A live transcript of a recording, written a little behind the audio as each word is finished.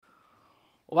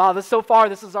Wow, so far,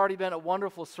 this has already been a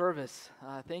wonderful service.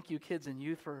 Thank you, kids and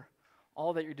youth, for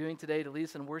all that you're doing today to lead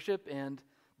us in worship. And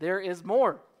there is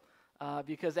more,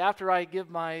 because after I give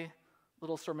my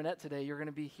little sermonette today, you're going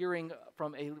to be hearing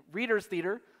from a reader's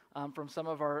theater from some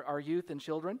of our youth and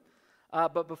children.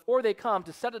 But before they come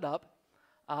to set it up,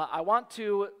 I want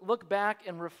to look back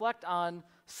and reflect on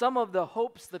some of the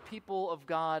hopes the people of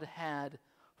God had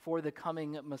for the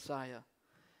coming Messiah.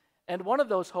 And one of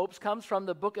those hopes comes from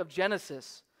the book of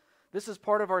Genesis. This is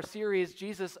part of our series,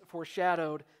 Jesus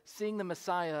Foreshadowed, Seeing the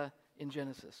Messiah in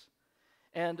Genesis.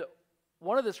 And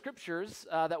one of the scriptures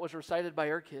that was recited by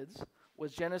our kids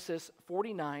was Genesis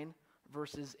 49,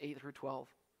 verses 8 through 12.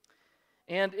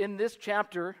 And in this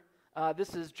chapter,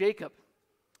 this is Jacob,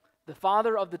 the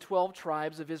father of the 12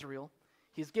 tribes of Israel.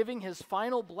 He's giving his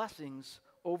final blessings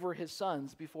over his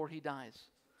sons before he dies.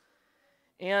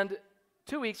 And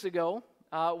 2 weeks ago,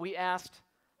 we asked,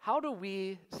 how do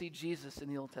we see Jesus in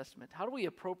the Old Testament? How do we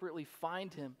appropriately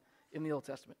find him in the Old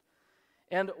Testament?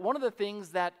 And one of the things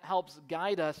that helps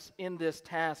guide us in this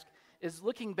task is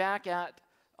looking back at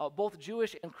both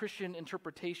Jewish and Christian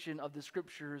interpretation of the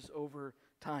scriptures over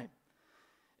time.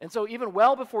 And so even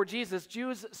well before Jesus,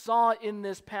 Jews saw in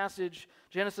this passage,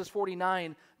 Genesis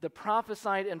 49, the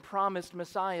prophesied and promised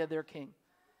Messiah, their king.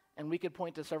 And we could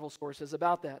point to several sources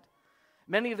about that.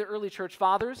 Many of the early church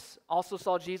fathers also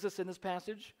saw Jesus in this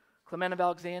passage: Clement of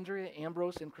Alexandria,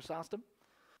 Ambrose, and Chrysostom.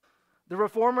 The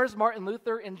reformers, Martin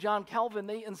Luther and John Calvin,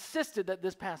 they insisted that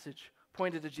this passage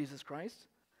pointed to Jesus Christ.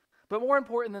 But more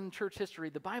important than church history,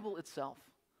 the Bible itself,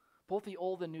 both the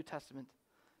Old and New Testament,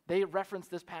 they reference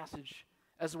this passage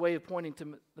as a way of pointing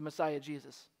to the Messiah,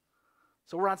 Jesus.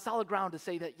 So we're on solid ground to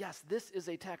say that, yes, this is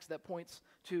a text that points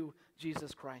to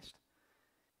Jesus Christ.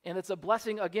 And it's a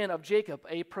blessing, again, of Jacob,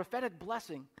 a prophetic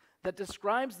blessing that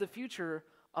describes the future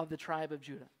of the tribe of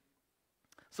Judah.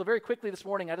 So very quickly this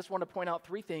morning, I just want to point out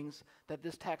three things that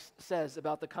this text says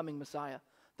about the coming Messiah,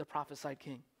 the prophesied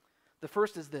king. The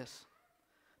first is this: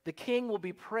 the king will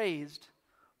be praised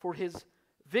for his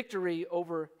victory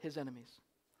over his enemies.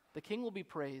 The king will be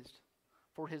praised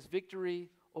for his victory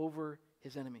over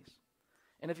his enemies.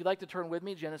 And if you'd like to turn with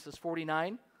me, Genesis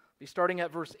 49, be starting at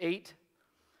verse 8.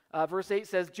 Verse 8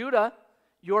 says, Judah,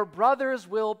 your brothers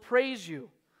will praise you.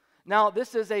 Now,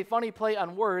 this is a funny play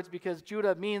on words because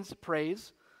Judah means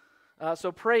praise.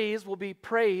 So praise will be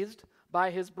praised by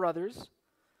his brothers.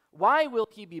 Why will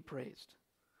he be praised?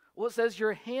 Well, it says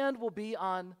your hand will be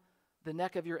on the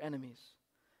neck of your enemies.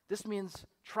 This means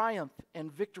triumph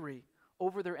and victory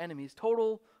over their enemies,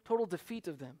 total defeat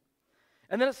of them.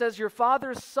 And then it says your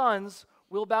father's sons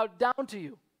will bow down to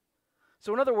you.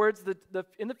 So in other words,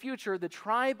 in the future, the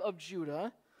tribe of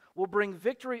Judah will bring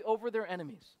victory over their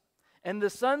enemies. And the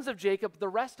sons of Jacob, the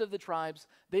rest of the tribes,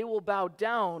 they will bow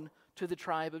down to the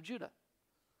tribe of Judah.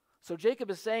 So Jacob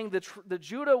is saying that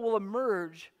Judah will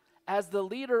emerge as the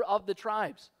leader of the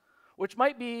tribes, which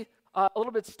might be a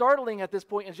little bit startling at this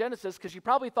point in Genesis because you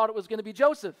probably thought it was going to be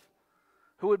Joseph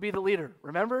who would be the leader,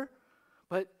 remember?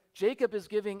 But Jacob is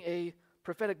giving a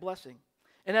prophetic blessing.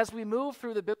 And as we move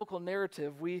through the biblical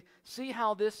narrative, we see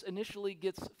how this initially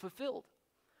gets fulfilled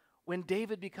when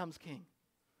David becomes king.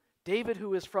 David,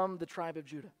 who is from the tribe of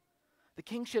Judah. The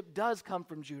kingship does come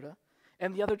from Judah,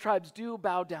 and the other tribes do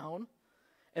bow down.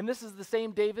 And this is the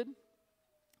same David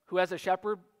who, as a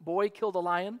shepherd boy, killed a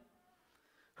lion,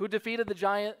 who defeated the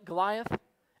giant Goliath,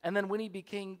 and then when he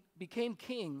became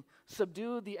king,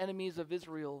 subdued the enemies of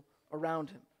Israel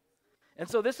around him. And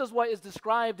so this is what is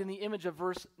described in the image of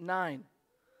verse 9.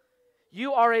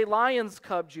 You are a lion's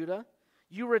cub, Judah.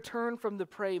 You return from the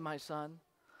prey, my son.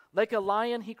 Like a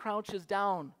lion, he crouches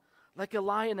down. Like a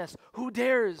lioness, who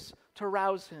dares to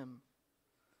rouse him?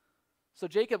 So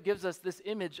Jacob gives us this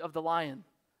image of the lion,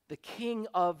 the king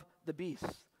of the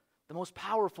beasts, the most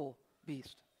powerful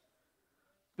beast.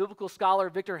 Biblical scholar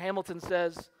Victor Hamilton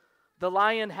says, the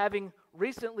lion, having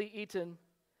recently eaten,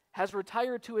 has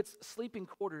retired to its sleeping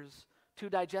quarters to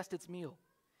digest its meal.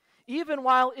 Even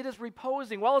while it is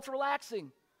reposing, while it's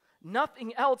relaxing,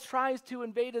 nothing else tries to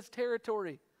invade its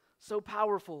territory. So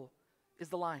powerful is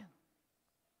the lion.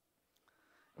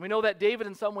 And we know that David,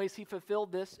 in some ways, he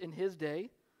fulfilled this in his day.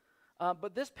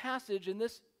 But this passage and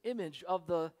this image of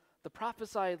the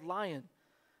prophesied lion,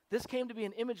 this came to be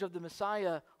an image of the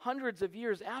Messiah hundreds of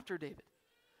years after David.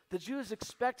 The Jews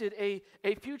expected a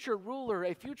future ruler,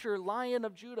 a future Lion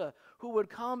of Judah, who would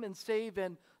come and save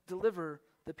and deliver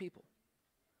the people.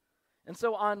 And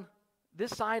so on this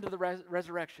side of the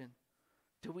resurrection,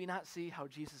 do we not see how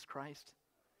Jesus Christ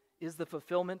is the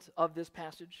fulfillment of this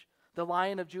passage? The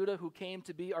Lion of Judah who came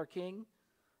to be our king?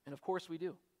 And of course we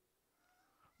do.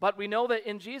 But we know that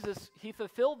in Jesus, he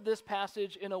fulfilled this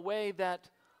passage in a way that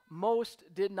most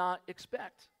did not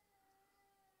expect.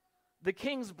 The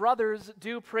king's brothers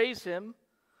do praise him,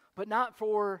 but not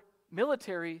for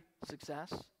military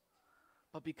success,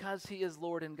 but because he is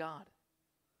Lord and God.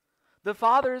 The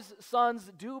father's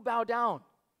sons do bow down,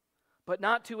 but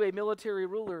not to a military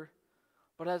ruler,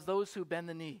 but as those who bend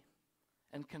the knee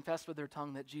and confess with their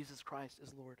tongue that Jesus Christ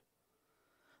is Lord.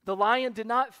 The lion did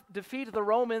not defeat the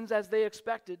Romans as they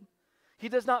expected. He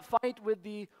does not fight with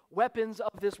the weapons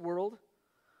of this world,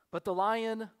 but the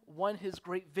lion won his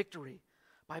great victory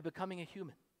by becoming a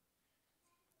human,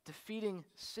 defeating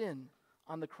sin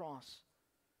on the cross,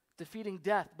 defeating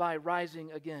death by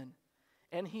rising again.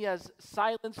 And he has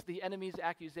silenced the enemy's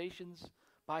accusations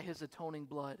by his atoning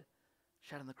blood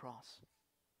shed on the cross.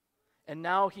 And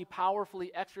now he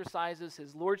powerfully exercises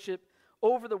his lordship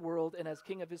over the world and as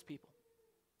king of his people.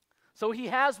 So he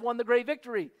has won the great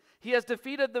victory. He has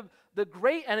defeated the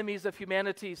great enemies of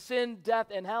humanity, sin, death,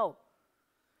 and hell.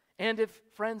 And if,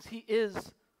 friends, he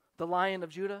is the Lion of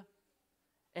Judah,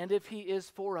 and if he is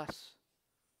for us,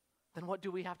 then what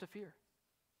do we have to fear?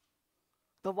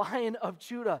 The Lion of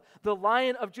Judah. The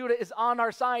Lion of Judah is on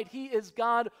our side. He is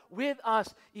God with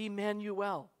us,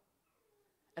 Emmanuel.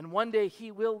 And one day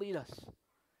he will lead us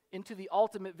into the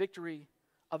ultimate victory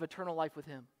of eternal life with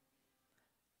him.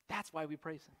 That's why we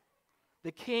praise him.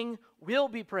 The king will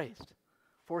be praised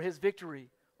for his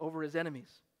victory over his enemies.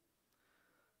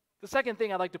 The second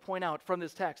thing I'd like to point out from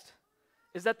this text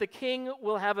is that the king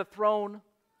will have a throne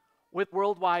with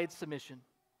worldwide submission.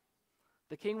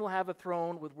 The king will have a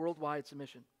throne with worldwide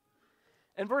submission.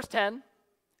 In verse 10,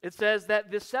 it says that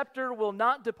the scepter will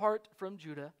not depart from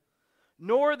Judah,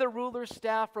 nor the ruler's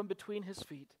staff from between his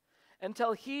feet,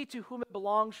 until he to whom it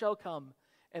belongs shall come,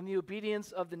 and the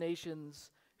obedience of the nations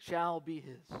shall be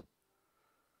his.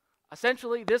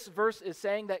 Essentially, this verse is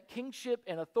saying that kingship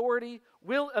and authority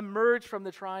will emerge from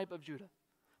the tribe of Judah,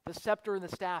 the scepter and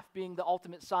the staff being the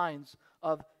ultimate signs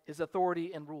of his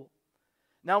authority and rule.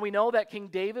 Now we know that King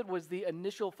David was the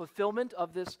initial fulfillment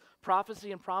of this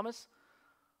prophecy and promise,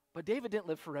 but David didn't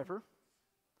live forever.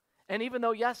 And even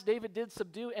though, yes, David did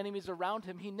subdue enemies around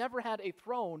him, he never had a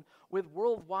throne with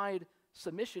worldwide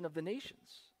submission of the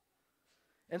nations.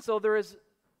 And so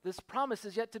this promise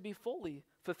is yet to be fully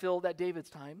fulfilled at David's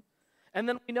time. And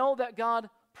then we know that God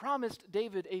promised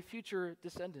David a future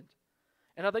descendant.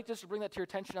 And I'd like just to bring that to your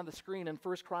attention on the screen in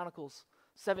 1 Chronicles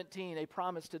 17, a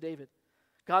promise to David.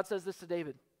 God says this to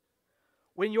David: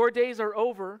 "When your days are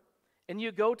over and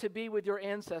you go to be with your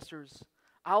ancestors,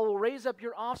 I will raise up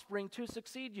your offspring to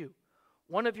succeed you,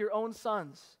 one of your own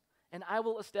sons, and I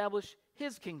will establish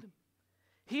his kingdom.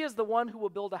 He is the one who will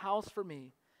build a house for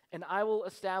me, and I will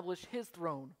establish his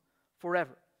throne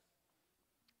forever."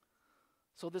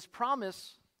 So this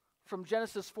promise from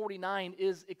Genesis 49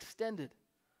 is extended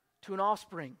to an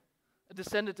offspring, a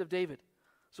descendant of David.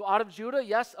 So out of Judah,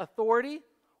 yes, authority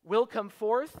will come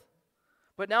forth,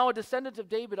 but now a descendant of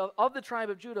David, of the tribe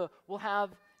of Judah, will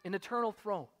have an eternal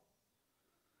throne.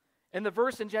 And the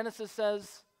verse in Genesis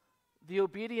says, "The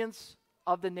obedience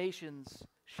of the nations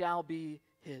shall be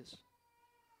his."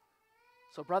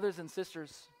 So brothers and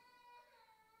sisters,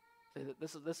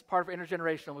 this is part of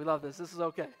intergenerational. We love this. This is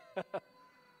okay.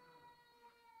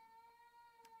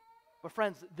 But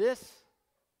friends, this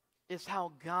is how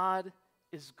God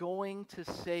is going to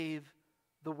save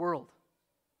the world.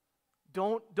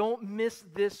 Don't miss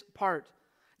this part.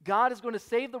 God is going to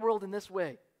save the world in this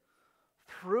way,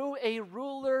 through a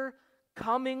ruler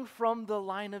coming from the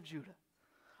line of Judah,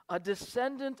 a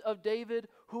descendant of David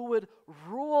who would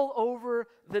rule over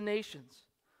the nations.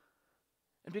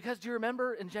 And because, do you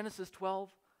remember in Genesis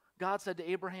 12, God said to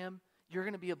Abraham, "You're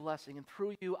going to be a blessing, and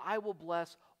through you I will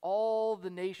bless all the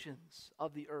nations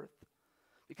of the earth."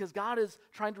 Because God is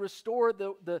trying to restore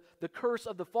the curse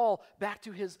of the fall back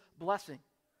to his blessing.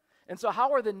 And so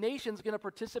how are the nations going to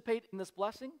participate in this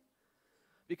blessing?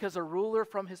 Because a ruler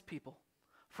from his people,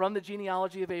 from the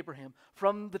genealogy of Abraham,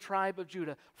 from the tribe of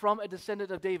Judah, from a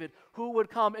descendant of David, who would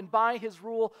come, and by his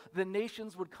rule, the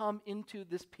nations would come into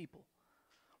this people,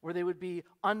 where they would be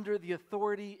under the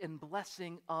authority and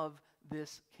blessing of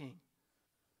this king.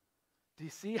 Do you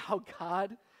see how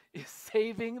God is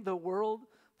saving the world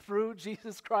through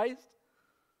Jesus Christ?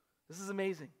 This is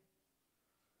amazing.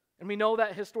 And we know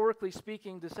that historically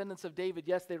speaking, descendants of David,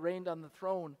 yes, they reigned on the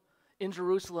throne in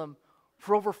Jerusalem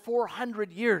for over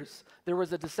 400 years. There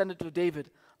was a descendant of David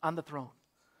on the throne.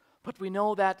 But we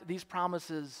know that these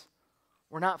promises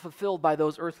were not fulfilled by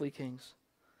those earthly kings.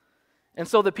 And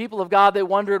so the people of God, they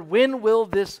wondered, when will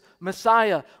this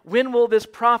Messiah, when will this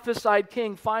prophesied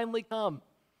king finally come?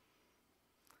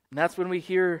 And that's when we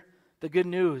hear the good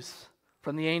news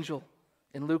from the angel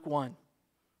in Luke 1.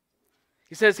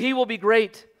 He says, "He will be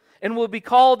great and will be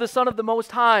called the Son of the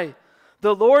Most High.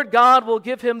 The Lord God will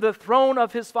give him the throne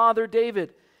of his father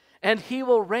David, and he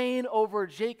will reign over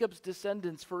Jacob's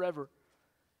descendants forever.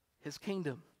 His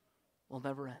kingdom will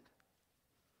never end."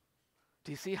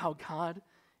 Do you see how God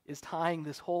is tying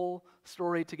this whole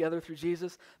story together through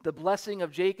Jesus? The blessing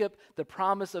of Jacob, the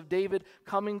promise of David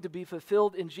coming to be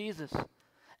fulfilled in Jesus.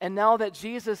 And now that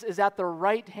Jesus is at the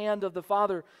right hand of the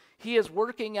Father, he is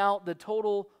working out the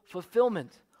total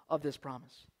fulfillment of this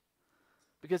promise.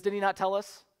 Because did he not tell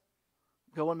us?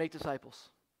 Go and make disciples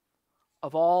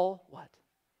of all what?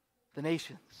 The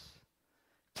nations,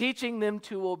 teaching them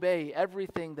to obey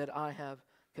everything that I have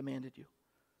commanded you.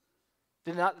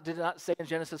 Did it not say in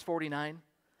Genesis 49,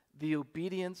 the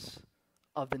obedience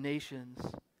of the nations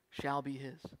shall be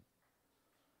his?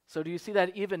 So do you see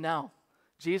that even now,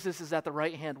 Jesus is at the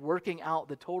right hand working out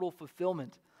the total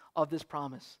fulfillment of this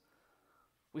promise?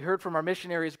 We heard from our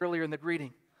missionaries earlier in the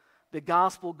greeting, the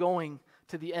gospel going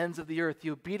to the ends of the earth.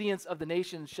 The obedience of the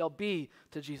nations shall be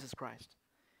to Jesus Christ.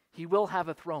 He will have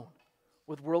a throne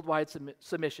with worldwide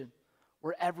submission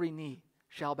where every knee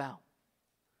shall bow.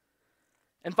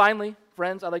 And finally,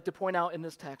 friends, I'd like to point out in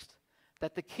this text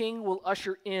that the king will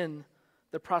usher in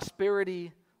the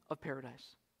prosperity of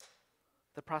paradise.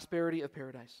 The prosperity of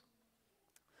paradise.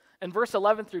 In verse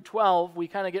 11 through 12, we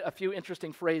kind of get a few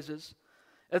interesting phrases.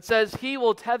 It says, "He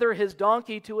will tether his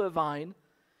donkey to a vine,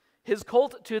 his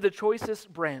colt to the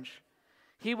choicest branch.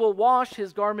 He will wash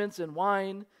his garments in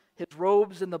wine, his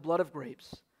robes in the blood of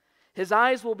grapes. His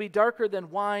eyes will be darker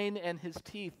than wine, and his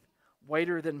teeth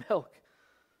whiter than milk."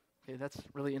 Okay, that's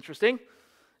really interesting.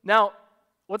 Now,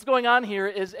 what's going on here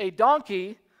is a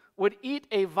donkey would eat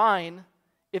a vine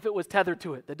if it was tethered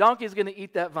to it. The donkey is going to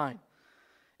eat that vine.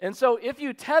 And so if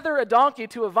you tether a donkey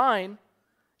to a vine,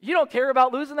 you don't care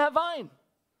about losing that vine.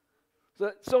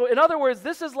 So in other words,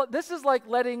 this is like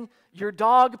letting your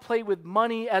dog play with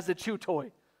money as a chew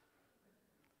toy.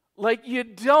 Like you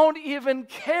don't even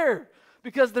care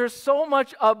because there's so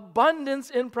much abundance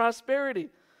in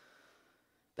prosperity.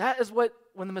 That is what,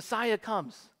 when the Messiah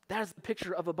comes, that is the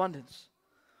picture of abundance.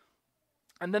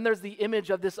 And then there's the image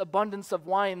of this abundance of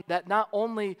wine that not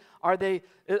only are they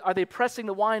pressing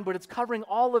the wine, but it's covering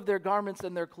all of their garments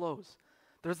and their clothes.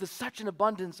 There's such an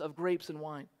abundance of grapes and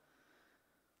wine.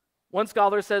 One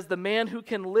scholar says the man who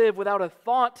can live without a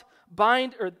thought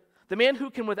bind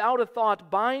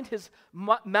his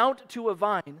mount to a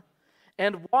vine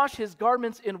and wash his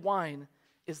garments in wine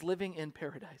is living in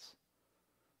paradise.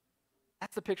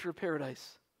 That's the picture of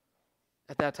paradise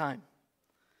at that time.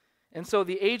 And so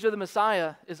the age of the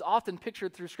Messiah is often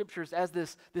pictured through scriptures as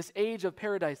this age of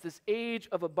paradise, this age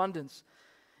of abundance.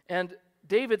 And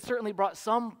David certainly brought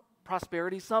some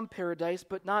prosperity, some paradise,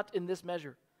 but not in this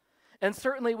measure. And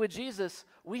certainly with Jesus,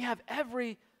 we have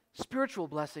every spiritual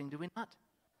blessing, do we not?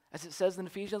 As it says in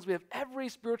Ephesians, we have every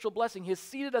spiritual blessing. He has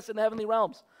seated us in the heavenly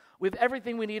realms with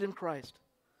everything we need in Christ.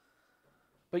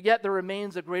 But yet there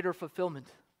remains a greater fulfillment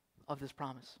of this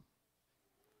promise.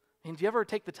 I mean, do you ever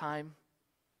take the time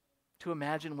to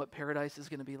imagine what paradise is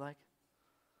going to be like?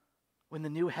 When the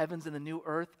new heavens and the new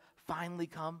earth finally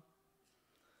come.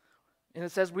 And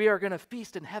it says we are going to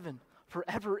feast in heaven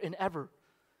forever and ever.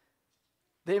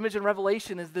 The image in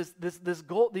Revelation is these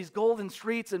golden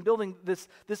streets and building this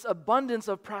abundance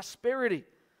of prosperity.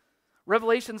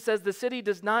 Revelation says the city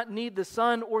does not need the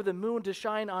sun or the moon to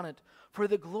shine on it, for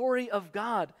the glory of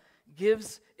God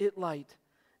gives it light,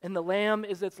 and the Lamb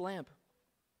is its lamp.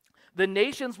 The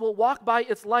nations will walk by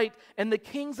its light, and the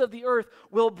kings of the earth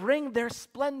will bring their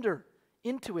splendor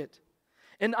into it.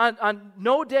 And on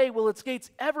no day will its gates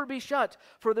ever be shut,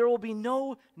 for there will be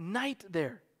no night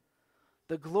there.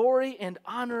 The glory and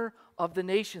honor of the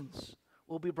nations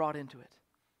will be brought into it.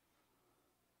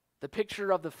 The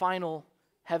picture of the final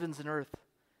heavens and earth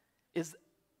is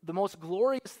the most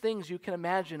glorious things you can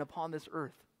imagine upon this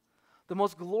earth. The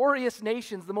most glorious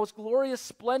nations, the most glorious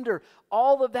splendor,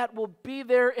 all of that will be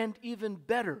there and even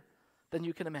better than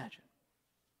you can imagine.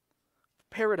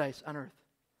 Paradise on earth.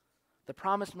 The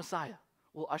promised Messiah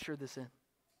will usher this in.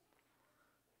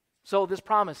 So this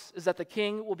promise is that the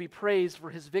king will be praised for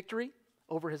his victory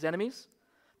over his enemies.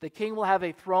 The king will have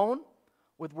a throne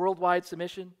with worldwide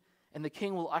submission, and the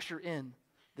king will usher in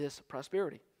this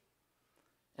prosperity.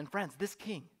 And friends, this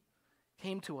king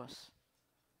came to us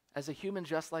as a human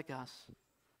just like us,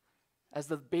 as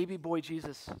the baby boy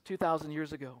Jesus 2,000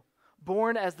 years ago,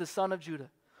 born as the son of Judah,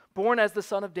 born as the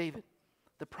son of David,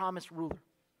 the promised ruler.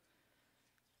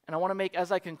 And I want to make,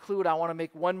 as I conclude, I want to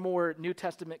make one more New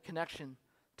Testament connection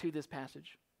to this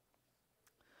passage.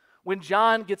 When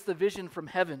John gets the vision from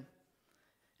heaven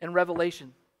in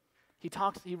Revelation. He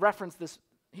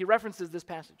references this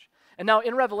passage. And now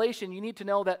in Revelation, you need to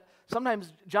know that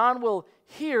sometimes John will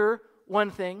hear one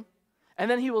thing, and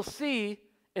then he will see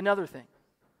another thing.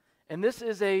 And this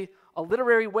is a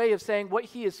literary way of saying what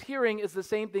he is hearing is the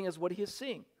same thing as what he is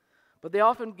seeing. But they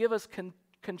often give us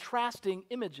contrasting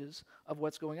images of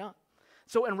what's going on.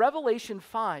 So in Revelation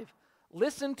 5,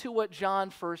 listen to what John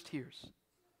first hears.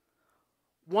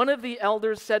 One of the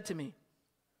elders said to me,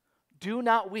 "Do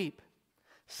not weep.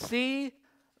 See,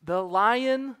 the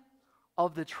Lion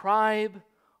of the tribe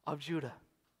of Judah,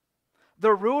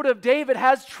 the Root of David,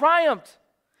 has triumphed.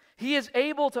 He is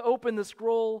able to open the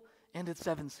scroll and its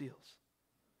 7 seals."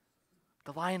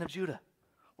 The Lion of Judah.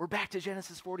 We're back to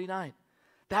Genesis 49.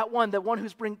 That one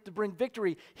who's to bring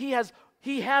victory. He has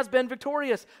been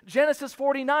victorious. Genesis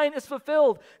 49 is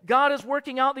fulfilled. God is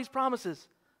working out these promises.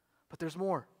 But there's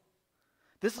more.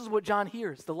 This is what John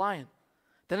hears, the lion.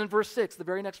 Then in verse 6, the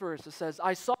very next verse, it says,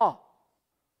 "I saw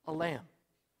a lamb,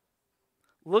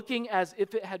 looking as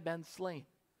if it had been slain,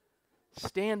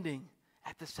 standing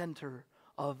at the center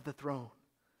of the throne."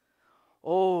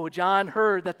 Oh, John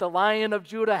heard that the Lion of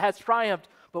Judah has triumphed,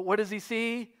 but what does he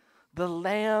see? The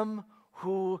Lamb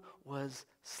who was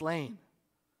slain.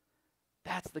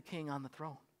 That's the King on the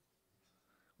throne.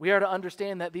 We are to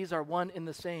understand that these are one in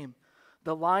the same.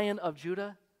 The Lion of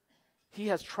Judah, he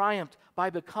has triumphed by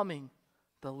becoming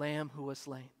the Lamb who was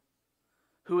slain,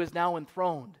 who is now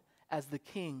enthroned as the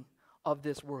King of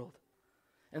this world.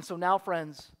 And so now,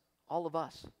 friends, all of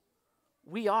us,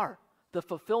 we are the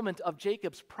fulfillment of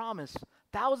Jacob's promise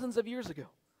thousands of years ago,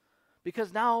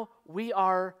 because now we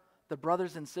are the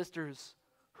brothers and sisters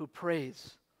who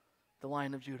praise the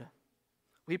Lion of Judah.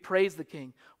 We praise the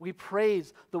King. We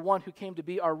praise the one who came to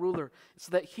be our ruler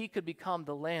so that he could become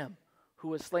the Lamb who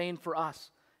was slain for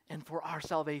us and for our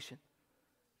salvation.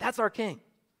 That's our King.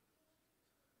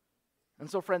 And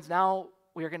so, friends, now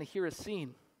we are going to hear a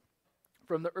scene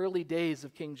from the early days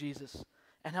of King Jesus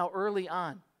and how early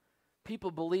on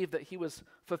people believed that he was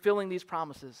fulfilling these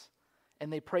promises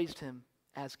and they praised him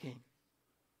as King.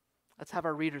 Let's have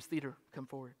our Readers Theater come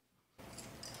forward.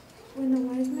 When the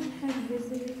wise men had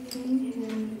visited King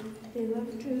Herod, they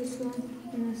left Jerusalem,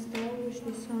 and a star which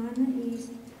they saw in the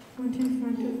east went in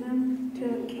front of them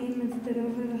till it came and stood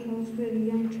over the house where the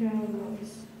young child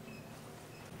was.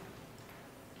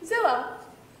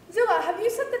 Zillah, have you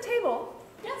set the table?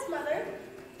 Yes, Mother.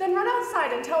 Then run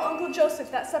outside and tell Uncle Joseph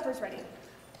that supper's ready.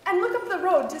 And look up the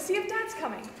road to see if Dad's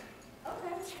coming.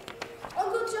 Okay.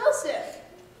 Uncle Joseph!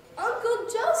 Uncle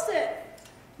Joseph!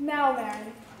 Now,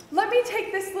 Mary, let me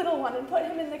take this little one and put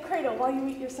him in the cradle while you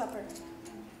eat your supper.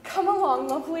 Come along,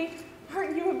 lovely.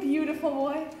 Aren't you a beautiful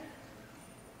boy?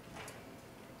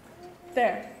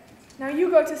 There. Now you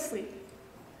go to sleep.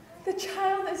 The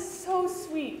child is so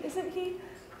sweet, isn't he?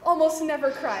 Almost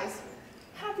never cries.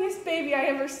 Happiest baby I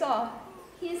ever saw.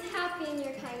 He is happy in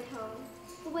your kind home,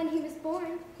 but when he was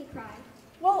born, he cried.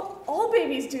 Well, all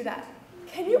babies do that.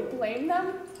 Can you blame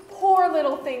them? Poor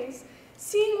little things.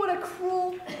 Seeing what a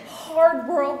cruel, hard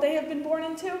world they have been born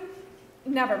into?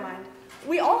 Never mind.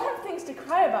 We all have things to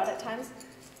cry about at times.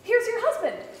 Here's your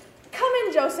husband. Come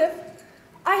in, Joseph.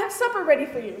 I have supper ready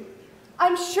for you.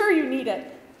 I'm sure you need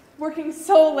it. Working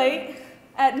so late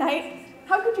at night,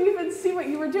 how could you even see what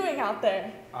you were doing out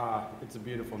there? It's a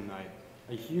beautiful night.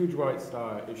 A huge white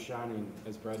star is shining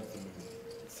as bright as the moon.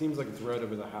 It seems like it's right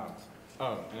over the house.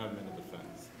 Oh, and I've mended the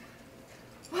fence.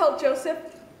 Well, Joseph,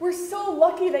 we're so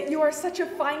lucky that you are such a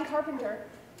fine carpenter,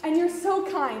 and you're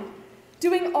so kind,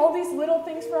 doing all these little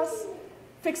things for us,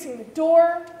 fixing the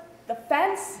door, the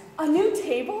fence, a new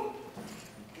table.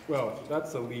 Well,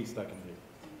 that's the least I can do,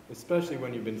 especially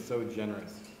when you've been so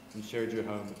generous and shared your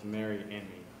home with Mary and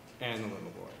me, and the little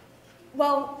boy.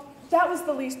 Well, that was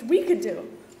the least we could do.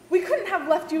 We couldn't have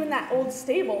left you in that old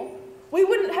stable. We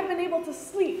wouldn't have been able to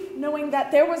sleep knowing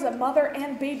that there was a mother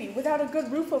and baby without a good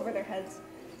roof over their heads,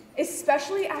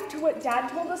 especially after what Dad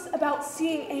told us about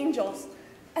seeing angels.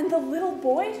 And the little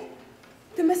boy,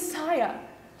 the Messiah.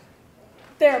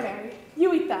 There, Mary,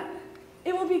 you eat that.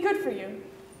 It will be good for you.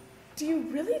 Do you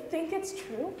really think it's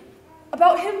true?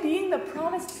 About him being the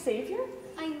promised Savior?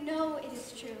 I know it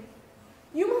is true.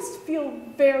 You must feel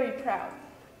very proud.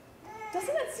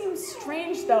 Doesn't it seem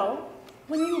strange, though,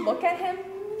 when you look at him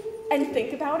and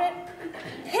think about it?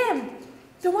 Him,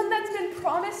 the one that's been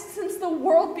promised since the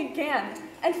world began,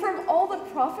 and from all the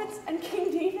prophets and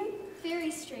King David? Very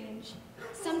strange.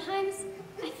 Sometimes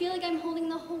I feel like I'm holding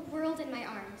the whole world in my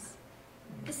arms.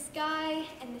 The sky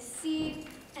and the sea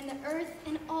and the earth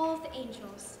and all of the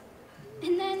angels.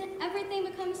 And then everything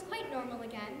becomes quite normal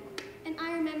again, and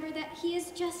I remember that he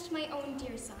is just my own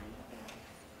dear son.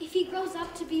 If he grows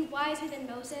up to be wiser than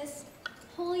Moses,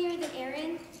 holier than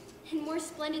Aaron, and more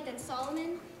splendid than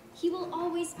Solomon, he will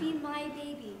always be my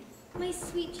baby, my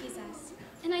sweet Jesus,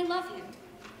 and I love him.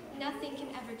 Nothing can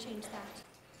ever change that.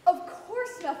 Of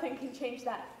course nothing can change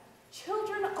that.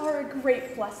 Children are a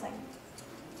great blessing.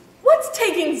 What's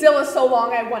taking Zilla so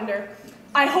long, I wonder?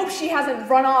 I hope she hasn't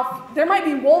run off. There might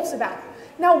be wolves about.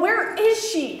 Now, where is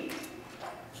she?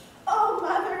 Oh,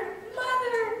 Mother,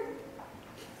 Mother!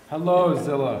 Hello,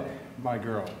 Zilla, my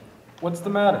girl. What's the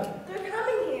matter? They're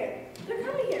coming here. They're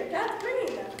coming here. Dad's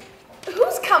bringing them.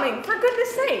 Who's coming, for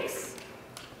goodness sakes?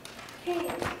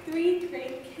 Kings, 3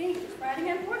 great kings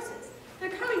riding on horses.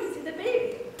 They're coming to see the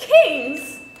baby.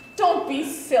 Kings? Don't be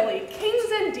silly. Kings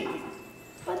indeed.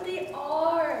 But they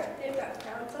are. They've got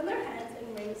crowns on their heads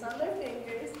and rings on their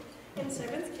fingers, and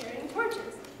servants carrying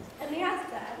torches. And they asked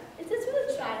Dad, "Is this where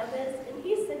the child is?" And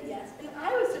he said yes. And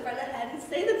I was to run ahead and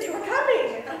say that they were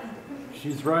coming.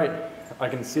 She's right. I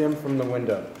can see him from the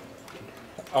window.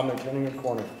 They're turning a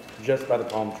corner, just by the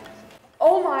palm trees.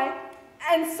 Oh my,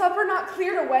 and supper not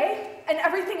cleared away, and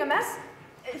everything a mess?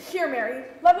 Here, Mary,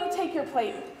 let me take your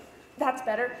plate. That's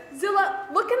better. Zilla,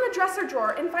 look in the dresser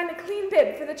drawer and find a clean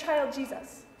bib for the child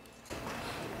Jesus.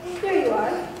 Here you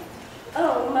are.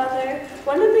 Oh, Mother,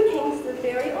 one of the kings is a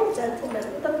very old gentleman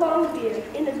with a long beard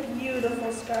in a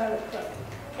beautiful scarlet cloak.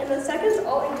 And the second's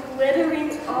all in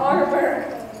glittering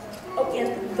armor. Oh,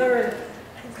 and the third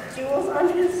has jewels on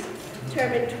his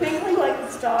turban twinkling like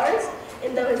the stars,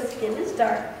 and though his skin is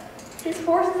dark, his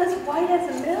horse is as white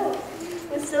as a milk,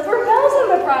 with silver bells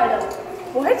on the bridle.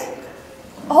 What?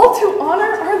 All to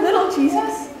honor our little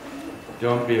Jesus?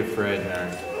 Don't be afraid,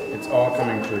 Mary. It's all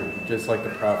coming true, just like the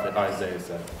prophet Isaiah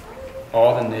said.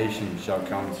 All the nations shall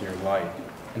come to your light,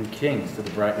 and kings to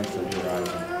the brightness of your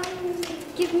rising.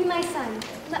 Give me my son.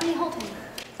 Let me hold him.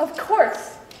 Of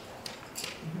course.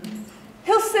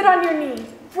 He'll sit on your knee,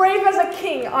 brave as a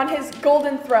king on his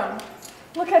golden throne.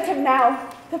 Look at him now,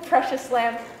 the precious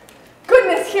lamb.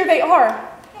 Goodness, here they are.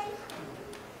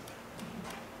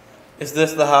 Is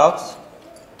this the house?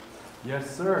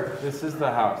 Yes, sir. This is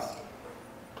the house.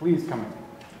 Please come in.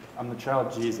 I'm the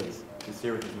child Jesus. He's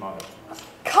here with his mother.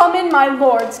 Come in, my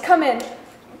lords, come in.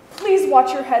 Please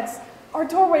watch your heads. Our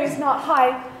doorway is not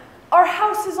high. Our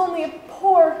house is only a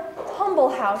poor, humble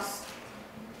house.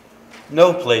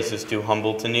 No place is too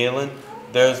humble to kneel in.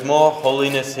 There's more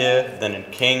holiness here than in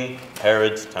King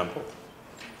Herod's temple.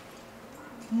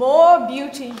 More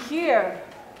beauty here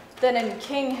than in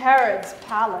King Herod's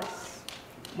palace.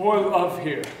 More love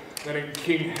here than in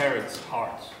King Herod's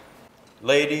heart.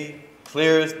 Lady,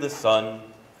 clear as the sun,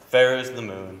 fair as the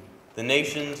moon, the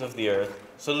nations of the earth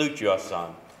salute your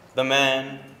son, the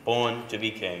man born to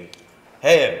be king.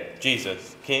 Hail,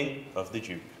 Jesus, King of the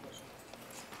Jews.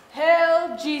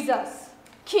 Hail Jesus,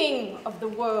 King of the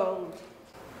world.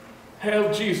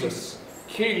 Hail Jesus,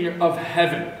 King of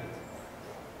heaven.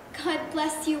 God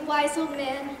bless you, wise old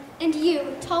man, and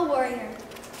you, tall warrior,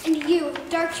 and you,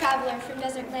 dark traveler from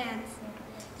desert lands.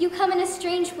 You come in a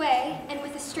strange way and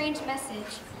with a strange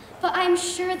message, but I am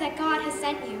sure that God has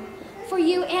sent you, for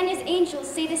you and his angels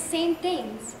say the same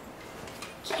things.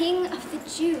 King of the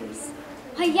Jews.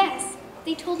 Why, yes,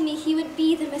 they told me he would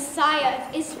be the Messiah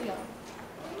of Israel.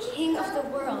 King of the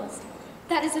world.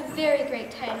 That is a very great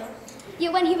title.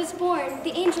 Yet when he was born,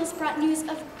 the angels brought news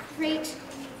of great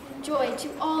joy to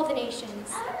all the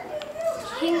nations.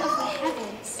 King of the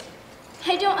heavens.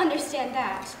 I don't understand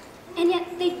that. And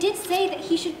yet they did say that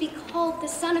he should be called the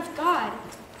Son of God.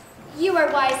 You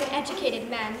are wise and educated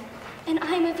men, and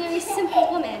I'm a very simple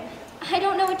woman. I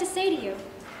don't know what to say to you.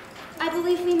 I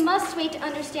believe we must wait to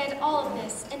understand all of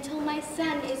this until my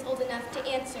son is old enough to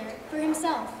answer for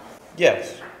himself.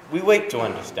 Yes, we wait to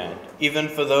understand, even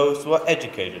for those who are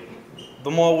educated.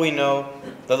 The more we know,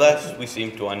 the less we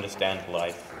seem to understand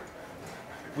life.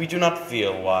 We do not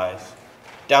feel wise.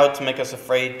 Doubts make us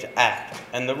afraid to act,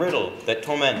 and the riddle that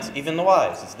torments even the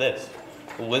wise is this: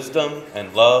 will wisdom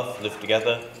and love live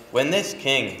together when this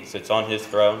king sits on his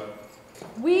throne?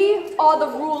 We are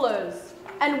the rulers,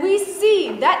 and we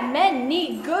see that men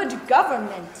need good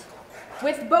government,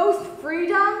 with both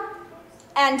freedom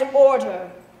and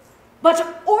order.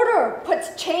 But order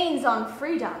puts chains on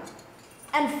freedom,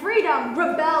 and freedom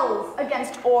rebels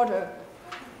against order,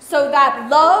 so that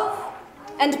love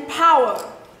and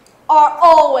power are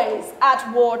always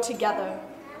at war together.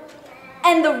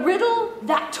 And the riddle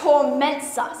that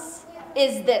torments us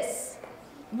is this: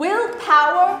 will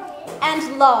power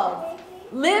and love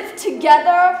live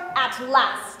together at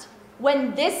last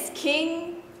when this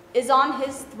king is on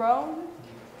his throne?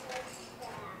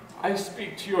 I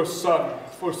speak to your son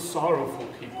for sorrowful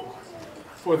people,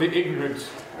 for the ignorant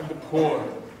and the poor,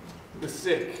 the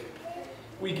sick.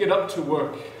 We get up to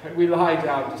work, and we lie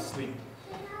down to sleep.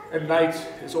 And night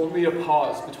is only a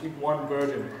pause between one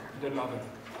burden and another.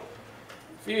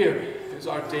 Fear is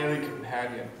our daily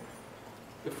companion.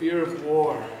 The fear of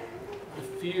war, the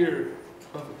fear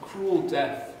of a cruel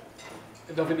death,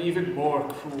 and of an even more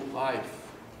cruel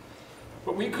life.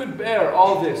 But we could bear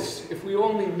all this if we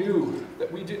only knew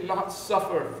that we did not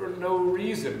suffer for no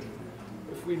reason,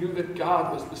 if we knew that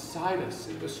God was beside us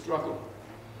in the struggle,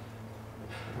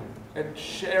 and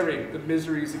sharing the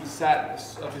miseries and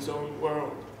sadness of his own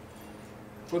world.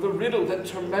 For the riddle that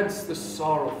torments the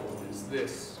sorrowful is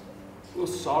this: will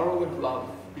sorrow and love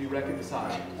be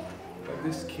reconciled when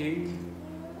this king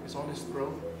is on his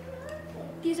throne?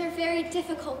 These are very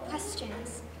difficult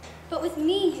questions. But with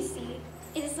me, you see,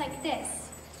 it is like this.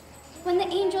 When the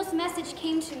angel's message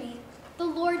came to me, the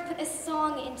Lord put a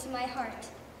song into my heart.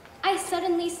 I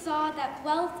suddenly saw that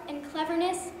wealth and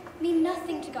cleverness mean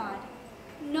nothing to God.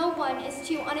 No one is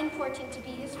too unimportant to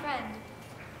be his friend.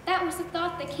 That was the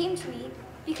thought that came to me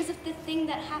because of the thing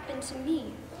that happened to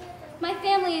me. My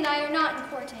family and I are not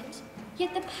important,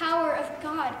 yet the power of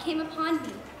God came upon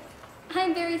me. I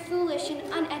am very foolish and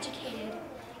uneducated,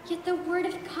 yet the word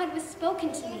of God was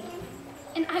spoken to me.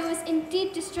 And I was in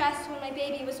deep distress when my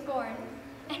baby was born,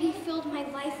 and he filled my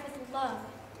life with love.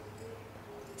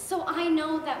 So I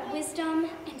know that wisdom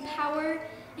and power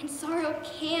and sorrow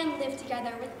can live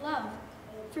together with love.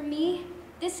 For me,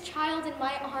 this child in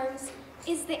my arms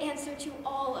is the answer to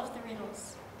all of the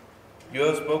riddles. You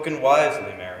have spoken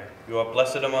wisely, Mary. You are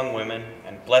blessed among women,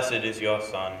 and blessed is your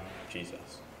son,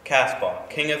 Jesus. Caspar,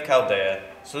 king of Chaldea,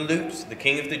 salutes the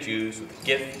king of the Jews with a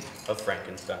gift of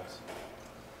frankincense.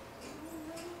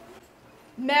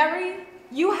 Mary,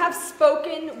 you have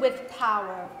spoken with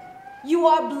power. You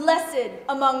are blessed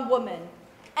among women,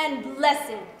 and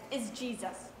blessed is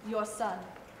Jesus, your son.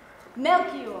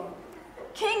 Melchior,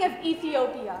 king of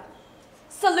Ethiopia,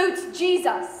 salutes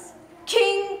Jesus,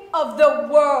 king of the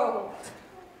world,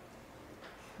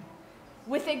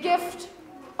 with a gift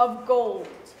of gold.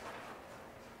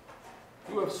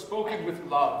 You have spoken with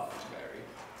love, Mary.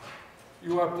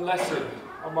 You are blessed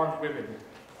among women,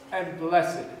 and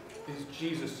blessed is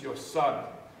Jesus, your son.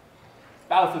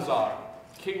 Balthazar,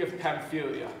 king of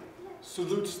Pamphylia,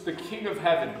 salutes the King of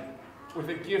heaven with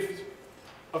a gift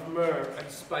of myrrh and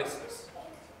spices.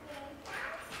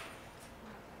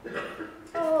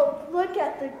 Oh, look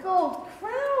at the gold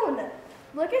crown!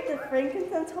 Look at the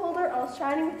frankincense holder all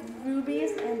shining with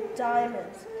rubies and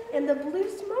diamonds, and the blue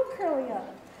smoke curling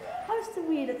up. How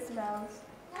sweet it smells.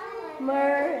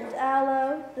 Myrrh and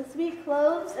aloe, the sweet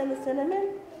cloves and the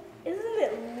cinnamon. Isn't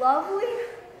it lovely?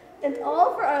 And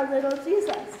all for our little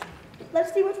Jesus.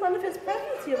 Let's see which one of his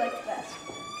presents you like best.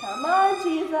 Come on,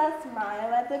 Jesus,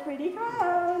 smile at the pretty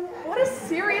crown. What a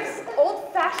serious,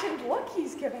 old-fashioned look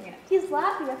he's giving it. He's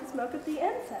laughing at the smoke of the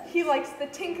incense. He likes the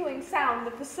tinkling sound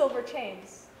of the silver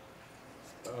chains.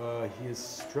 He has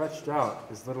stretched out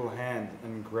his little hand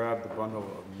and grabbed the bundle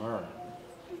of myrrh.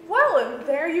 Well, and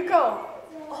there you go.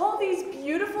 All these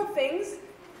beautiful things,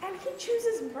 and he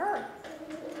chooses myrrh.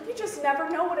 You just never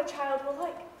know what a child will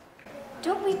like.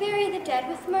 Don't we bury the dead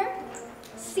with myrrh?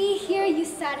 See here, you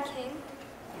sad king.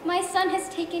 My son has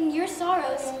taken your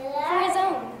sorrows for his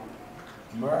own.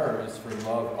 Myrrh is for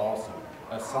love also.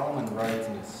 As Solomon writes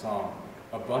in his song,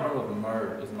 a bundle of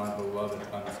myrrh is my beloved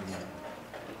unto me.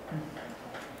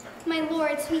 My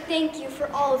lords, we thank you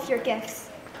for all of your gifts.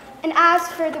 And as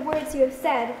for the words you have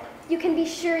said, you can be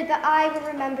sure that I will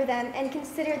remember them and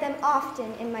consider them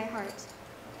often in my heart.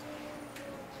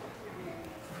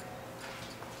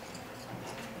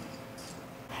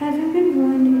 Having been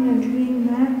warned in a dream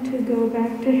not to go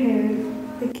back to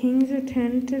Herod, the kings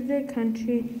returned to their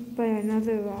country by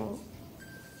another route.